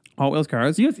Wheels, yeah. Hot Wheels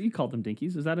cars. You called them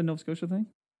dinkies. Is that a Nova Scotia thing?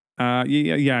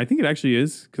 Yeah. I think it actually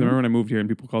is because I remember when I moved here and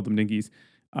people called them dinkies.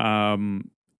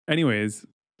 Anyways,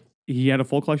 he had a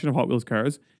full collection of Hot Wheels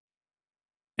cars,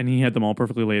 and he had them all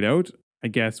perfectly laid out. I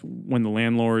guess when the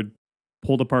landlord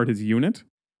pulled apart his unit,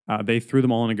 they threw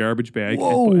them all in a garbage bag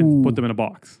and put them in a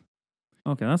box.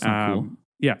 Okay, that's not cool.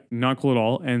 Yeah, not cool at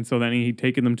all. And so then he'd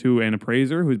taken them to an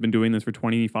appraiser who's been doing this for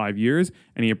 25 years,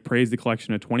 and he appraised the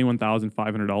collection at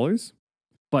 $21,500.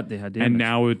 But they had damage. And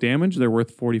now with damage, they're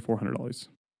worth $4,400.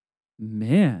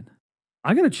 Man,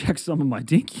 I got to check some of my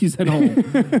dinkies at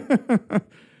home.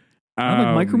 I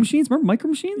like Micro Machines. Remember Micro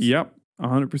Machines? Yep,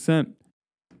 100%.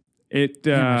 I should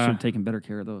have taken better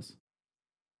care of those.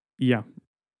 Yeah.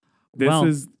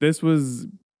 This was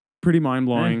pretty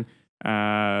mind-blowing.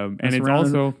 And it's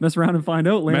also... Mess around and find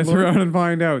out, landlord. Mess around and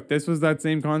find out. This was that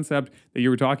same concept that you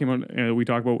were talking about, we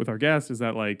talk about with our guests, is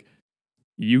that like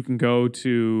you can go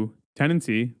to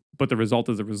tenancy, but the result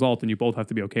is a result, and you both have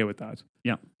to be okay with that.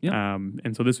 Yeah.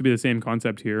 And so this would be the same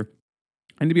concept here.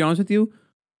 And to be honest with you,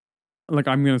 like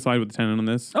I'm going to side with the tenant on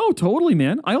this. Oh, totally,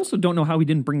 man. I also don't know how he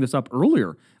didn't bring this up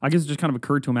earlier. I guess it just kind of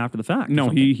occurred to him after the fact. No,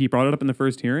 he brought it up in the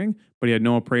first hearing, but he had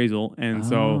no appraisal. And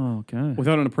so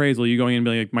without an appraisal, you going in and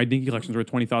be like, my dinky collection's worth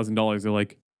 $20,000. They're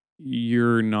like,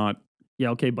 you're not. Yeah,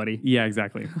 okay, buddy. Yeah,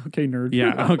 exactly. Okay, nerd.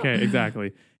 Yeah, okay,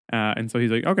 exactly. And so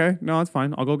he's like, okay, no, that's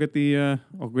fine. I'll go get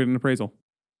I'll get an appraisal.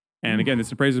 And again,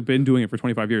 this appraiser's been doing it for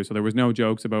 25 years, so there was no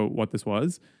jokes about what this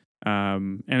was.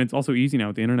 And it's also easy now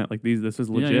with the internet. Like this is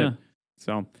legit. Yeah.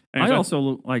 So I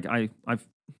also like I've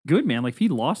good, man. Like if he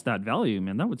lost that value,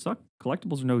 man, that would suck.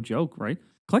 Collectibles are no joke, right?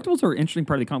 Collectibles are an interesting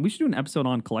part of the con. We should do an episode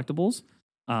on collectibles.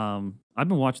 I've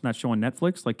been watching that show on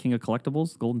Netflix, like King of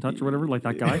Collectibles, Golden Touch or whatever, like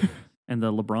that guy, and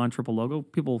the LeBron triple logo.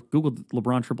 People Googled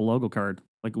LeBron triple logo card,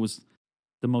 like it was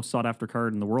the most sought after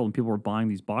card in the world, and people were buying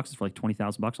these boxes for like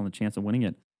 $20,000 on the chance of winning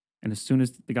it. And as soon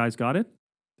as the guys got it,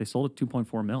 they sold it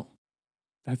 2.4 mil.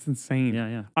 That's insane.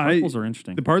 Yeah. Collectibles are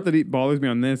interesting. The part that bothers me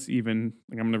on this, even,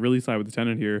 like I'm going to really side with the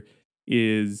tenant here,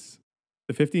 is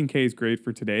the $15K is great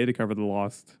for today to cover the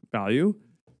lost value,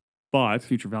 but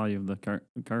future value of the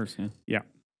cars. Yeah,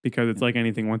 because it's like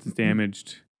anything, once it's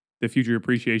damaged, the future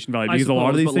appreciation value, because a lot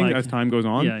of these things, as time goes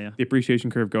on, the appreciation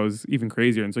curve goes even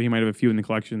crazier. And so he might have a few in the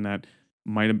collection that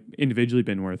might have individually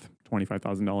been worth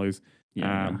 $25,000.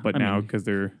 But now, because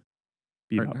they're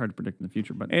hard to predict in the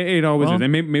future, but it always is.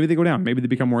 And maybe they go down. Maybe they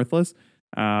become worthless.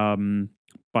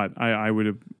 But I would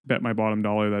have bet my bottom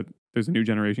dollar that there's a new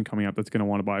generation coming up that's going to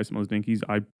want to buy some of those dinkies.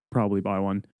 I'd probably buy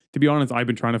one. To be honest, I've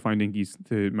been trying to find dinkies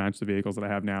to match the vehicles that I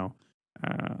have now.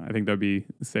 I think that'd be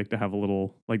sick to have a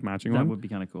little like matching one. That would be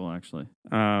kind of cool, actually.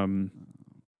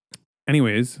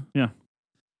 Anyways. Yeah.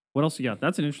 What else you got?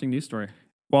 That's an interesting news story.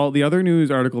 Well, the other news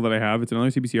article that I have, it's another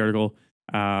CBC article.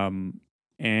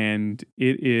 And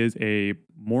it is a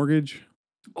mortgage.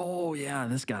 Oh, yeah,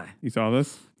 this guy. You saw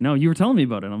this? No, you were telling me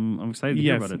about it. I'm excited to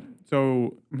hear about it.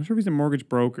 So I'm not sure if he's a mortgage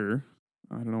broker.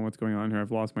 I don't know what's going on here.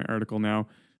 I've lost my article now.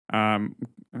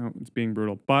 It's being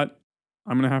brutal. But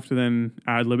I'm going to have to then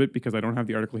ad-lib it because I don't have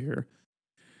the article here.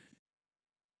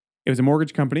 It was a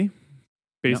mortgage company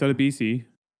based out of BC,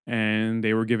 and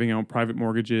they were giving out private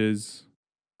mortgages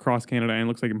across Canada and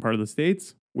looks like in part of the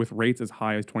States with rates as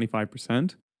high as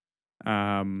 25%.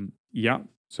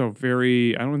 So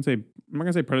very, I'm not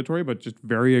gonna say predatory, but just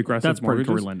very aggressive. That's mortgages.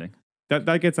 predatory lending.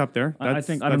 That gets up there. I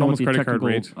don't know what the credit card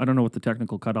rate. I don't know what the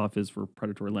technical cutoff is for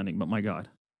predatory lending, but my God.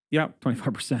 Yeah.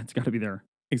 25%. It's got to be there.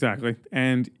 Exactly.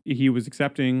 And he was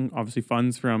accepting obviously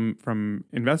funds from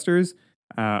investors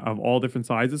of all different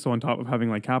sizes. So on top of having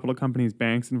like capital companies,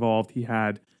 banks involved, he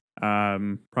had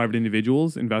private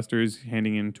individuals, investors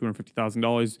handing in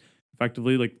 $250,000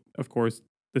 effectively. Like, of course,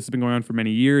 this has been going on for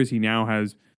many years. He now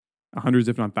has hundreds,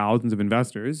 if not thousands, of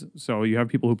investors. So you have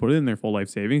people who put in their full life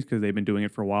savings because they've been doing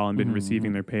it for a while and been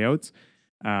receiving their payouts.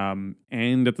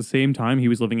 And at the same time, he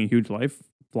was living a huge life,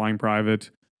 flying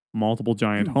private, multiple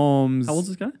giant homes. How old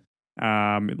is this guy?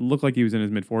 It looked like he was in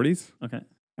his mid-40s. Okay.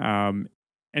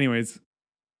 Anyways,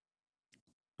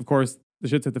 of course, the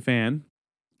shit's hit the fan.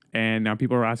 And now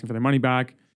people are asking for their money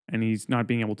back, and he's not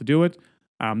being able to do it.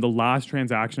 The last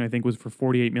transaction, I think, was for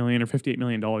 $48 million or $58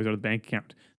 million out of the bank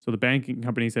account. So the banking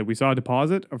company said, we saw a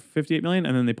deposit of $58 million,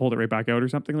 and then they pulled it right back out or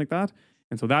something like that.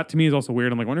 And so that, to me, is also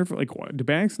weird. I'm like, wonder if, like, do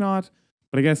banks not?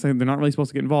 But I guess they're not really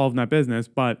supposed to get involved in that business.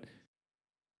 But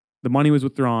the money was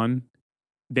withdrawn.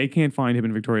 They can't find him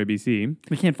in Victoria, BC.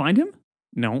 They can't find him?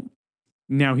 No.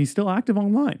 Now, he's still active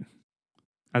online.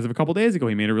 As of a couple days ago,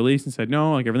 he made a release and said,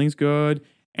 no, like, everything's good.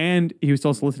 And he was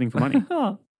still soliciting for money.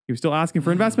 He was still asking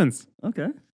for investments. Okay.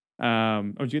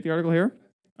 Did you get the article here?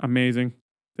 Amazing.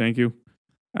 Thank you.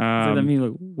 So that means,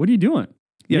 like, what are you doing?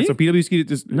 Yeah, Me? so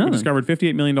PwC Nothing. discovered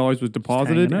 $58 million was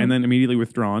deposited hanging out. and then immediately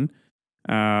withdrawn.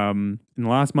 In the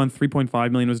last month,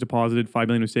 $3.5 million was deposited, $5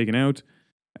 million was taken out.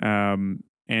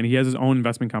 And he has his own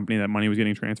investment company that money was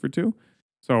getting transferred to.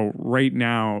 So right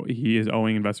now, he is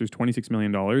owing investors $26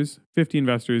 million. 50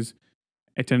 investors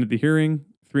attended the hearing,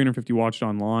 350 watched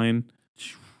online.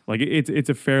 Like it's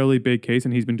a fairly big case,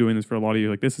 and he's been doing this for a lot of years.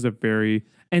 Like this is a very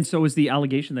And so is the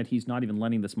allegation that he's not even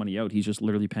lending this money out? He's just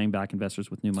literally paying back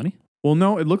investors with new money? well.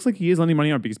 No, it looks like he is lending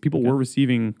money out because people were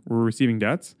receiving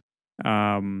debts,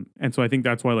 and so I think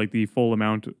that's why like the full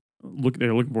amount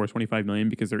they're looking for is $25 million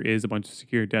because there is a bunch of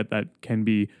secured debt that can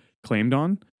be claimed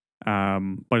on.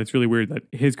 But it's really weird that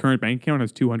his current bank account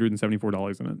has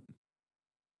 $274 in it.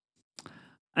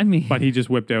 I mean, But he just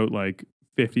whipped out like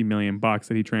 $50 million that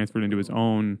he transferred into his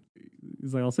own.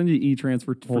 he's like, I'll send you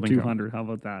e-transfer for Holding 200. How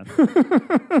about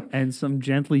that? And some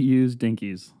gently used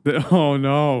dinkies. Oh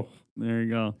no! There you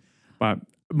go. But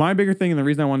my bigger thing, and the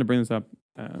reason I wanted to bring this up,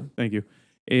 thank you,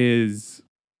 is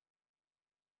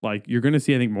like you're going to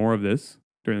see, I think, more of this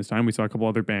during this time. We saw a couple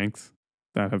other banks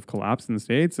that have collapsed in the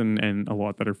States and a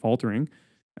lot that are faltering.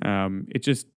 It's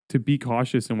just to be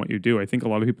cautious in what you do. I think a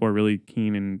lot of people are really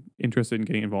keen and interested in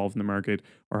getting involved in the market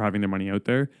or having their money out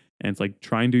there. And it's like,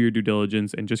 try and do your due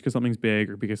diligence. And just because something's big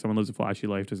or because someone lives a flashy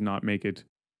life does not make it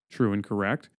true and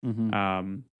correct. Mm-hmm.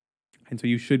 And so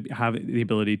you should have the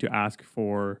ability to ask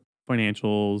for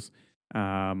financials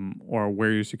or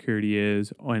where your security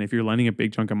is. And if you're lending a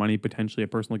big chunk of money, potentially a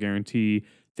personal guarantee,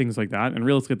 things like that. And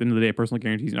realistically, at the end of the day, a personal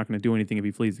guarantee is not going to do anything if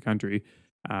he flees the country.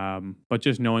 But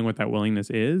just knowing what that willingness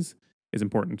is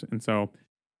important. And so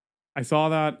I saw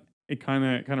that. It kind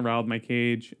of riled my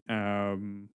cage.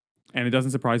 And it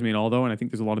doesn't surprise me at all, though. And I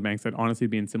think there's a lot of banks that honestly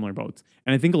be in similar boats.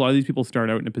 And I think a lot of these people start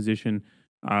out in a position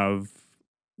of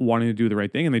wanting to do the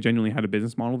right thing, and they genuinely had a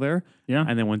business model there. Yeah.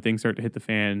 And then when things start to hit the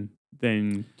fan,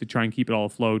 then to try and keep it all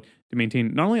afloat, to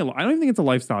maintain not only I don't even think it's a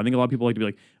lifestyle. I think a lot of people like to be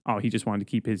like, oh, he just wanted to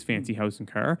keep his fancy house and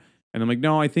car. And I'm like,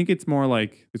 no, I think it's more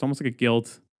like there's almost like a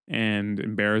guilt and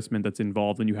embarrassment that's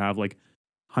involved when you have like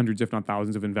hundreds, if not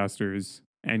thousands, of investors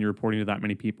and you're reporting to that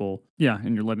many people. Yeah,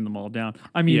 and you're letting them all down.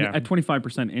 I mean, Yeah. at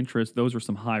 25% interest, those are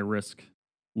some high risk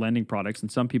lending products,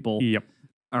 and some people Yep.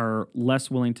 are less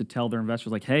willing to tell their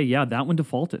investors, like, hey, yeah, that one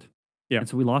defaulted. Yeah. And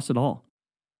so we lost it all.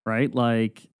 Right?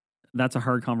 Like, that's a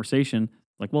hard conversation.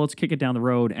 Like, well, let's kick it down the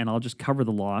road and I'll just cover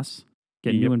the loss,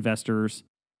 get new investors,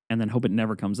 and then hope it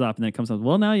never comes up. And then it comes up,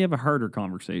 well, now you have a harder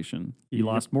conversation. You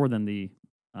lost more than the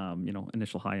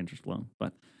initial high interest loan.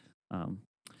 But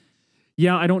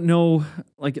yeah, I don't know.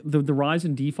 Like the rise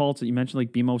in defaults that you mentioned,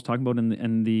 like BMO was talking about,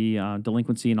 and the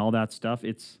delinquency and all that stuff.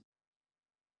 It's,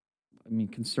 I mean,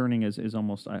 concerning is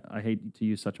almost. I hate to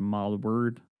use such a mild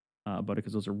word about it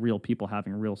because those are real people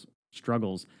having real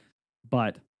struggles.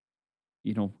 But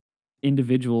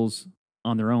individuals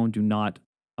on their own do not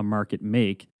a market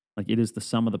make. Like, it is the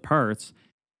sum of the parts,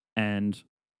 and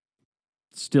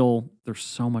still there's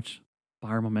so much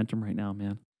buyer momentum right now,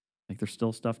 man. Like, there's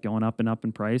still stuff going up and up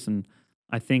in price, and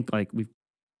I think like we've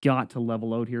got to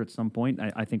level out here at some point.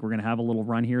 I think we're going to have a little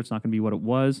run here. It's not going to be what it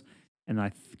was, and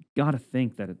I got to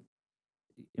think that it,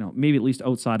 maybe at least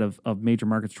outside of major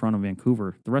markets, Toronto,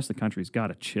 Vancouver, the rest of the country's got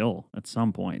to chill at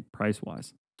some point, price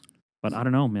wise. But I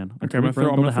don't know, man. Okay, I'm going to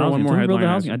throw one more headline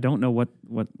at you. I don't know what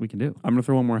we can do. I'm going to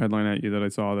throw one more headline at you that I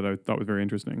saw that I thought was very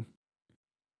interesting.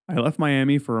 I left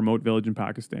Miami for a remote village in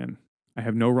Pakistan. I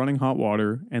have no running hot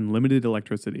water and limited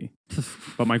electricity,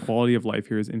 but my quality of life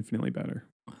here is infinitely better.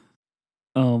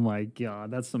 Oh my God,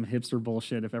 that's some hipster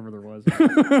bullshit if ever there was.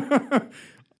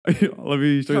 Let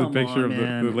me show you the picture of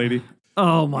the lady.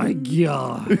 Oh my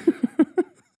God.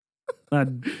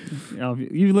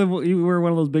 You wear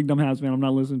one of those big dumb hats, man. I'm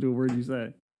not listening to a word you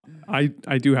say.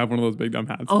 I do have one of those big dumb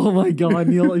hats. Oh my God,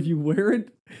 Neal! If you wear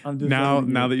it, I'm just now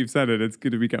that you've said it, it's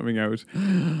good to be coming out.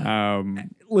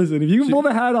 Listen, if you can pull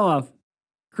the hat off,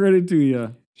 credit to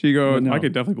you. She goes, I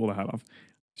could definitely pull the hat off.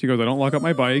 She goes, I don't lock up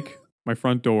my bike, my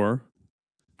front door.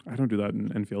 I don't do that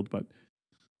in Enfield, but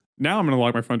now I'm going to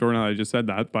lock my front door now that I just said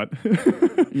that. But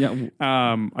yeah,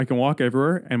 I can walk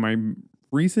everywhere, and my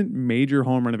recent major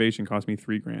home renovation cost me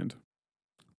 $3,000.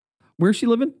 Where's she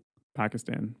living?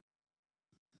 Pakistan.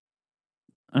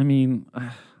 I mean,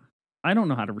 I don't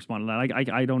know how to respond to that.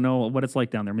 I don't know what it's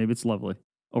like down there. Maybe it's lovely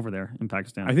over there in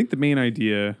Pakistan. I think the main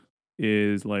idea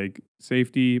is like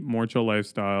safety, more chill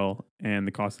lifestyle, and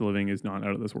the cost of living is not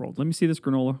out of this world. Let me see this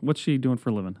granola. What's she doing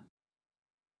for a living?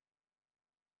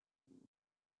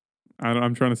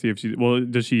 I'm trying to see if she. Well,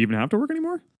 does she even have to work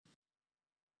anymore?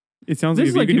 It sounds like This if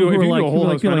is you like could do, people if who you are could do a like- whole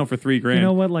people house like- rental for $3,000. You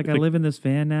know what? Like, I like- live in this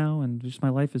van now, and just my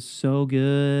life is so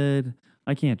good.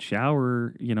 I can't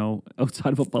shower,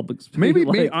 outside of a public space.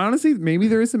 Maybe honestly, maybe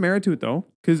there is some merit to it though,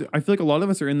 because I feel like a lot of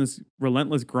us are in this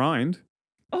relentless grind.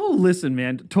 Oh, listen,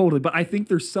 man, totally. But I think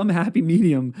there's some happy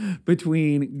medium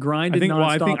between grinding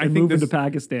nonstop and moving to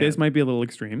Pakistan. This might be a little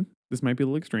extreme.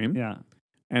 Yeah.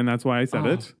 And that's why I said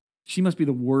it. She must be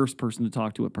the worst person to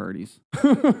talk to at parties.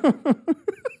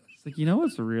 It's like,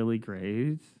 what's really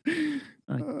great?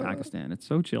 Like Pakistan. It's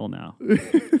so chill now.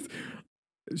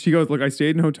 She goes, look, I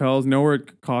stayed in hotels. Nowhere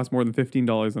it costs more than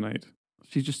 $15 a night.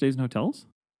 She just stays in hotels?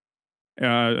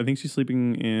 I think she's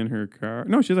sleeping in her car.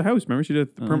 No, she has a house. Remember, she did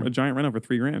a giant reno for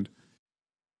 $3,000.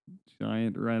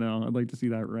 Giant reno. I'd like to see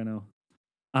that reno.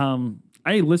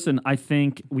 Hey, listen, I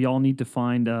think we all need to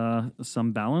find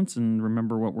some balance and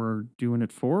remember what we're doing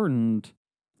it for. And,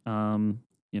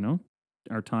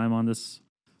 our time on this.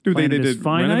 Dude, they did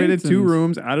renovated 2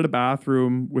 rooms, added a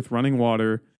bathroom with running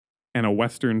water, and a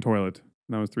Western toilet.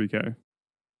 And that was $3,000.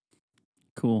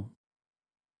 Cool.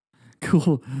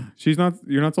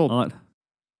 You're not sold.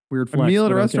 Weird flex. A meal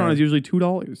at a restaurant is usually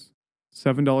 $2.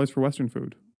 $7 for Western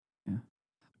food. Yeah.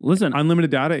 Listen,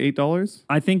 unlimited data, $8.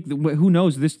 I think who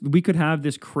knows we could have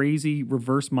this crazy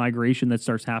reverse migration that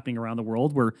starts happening around the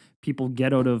world where people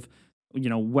get out of,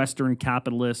 Western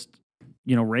capitalist,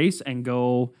 race and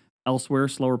go elsewhere,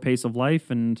 slower pace of life.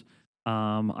 And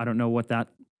I don't know what that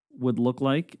would look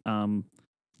like.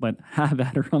 But have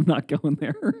at her. I'm not going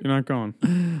there. You're not going.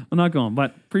 I'm not going,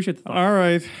 but appreciate the thought. All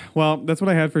right. Well, that's what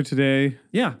I had for today.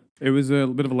 Yeah. It was a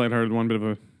bit of a lighthearted one, bit of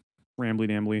a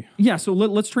rambly-dambly. Yeah, so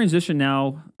let's transition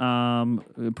now,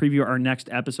 preview our next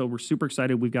episode. We're super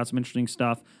excited. We've got some interesting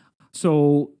stuff.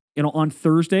 So, on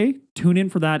Thursday, tune in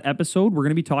for that episode. We're going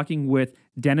to be talking with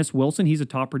Dennis Wilson. He's a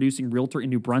top producing realtor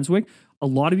in New Brunswick. A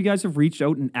lot of you guys have reached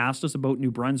out and asked us about New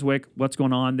Brunswick, what's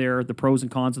going on there, the pros and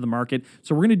cons of the market.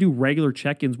 So we're going to do regular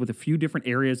check-ins with a few different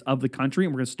areas of the country,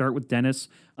 and we're going to start with Dennis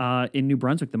in New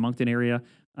Brunswick, the Moncton area.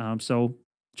 So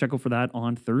check out for that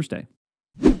on Thursday.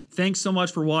 Thanks so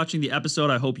much for watching the episode.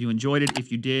 I hope you enjoyed it. If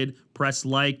you did, press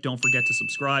like. Don't forget to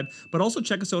subscribe. But also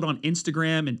check us out on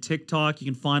Instagram and TikTok.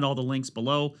 You can find all the links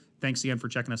below. Thanks again for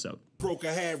checking us out. Broke,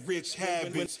 I had rich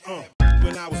habits.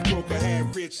 When I was broke, I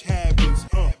had rich habits.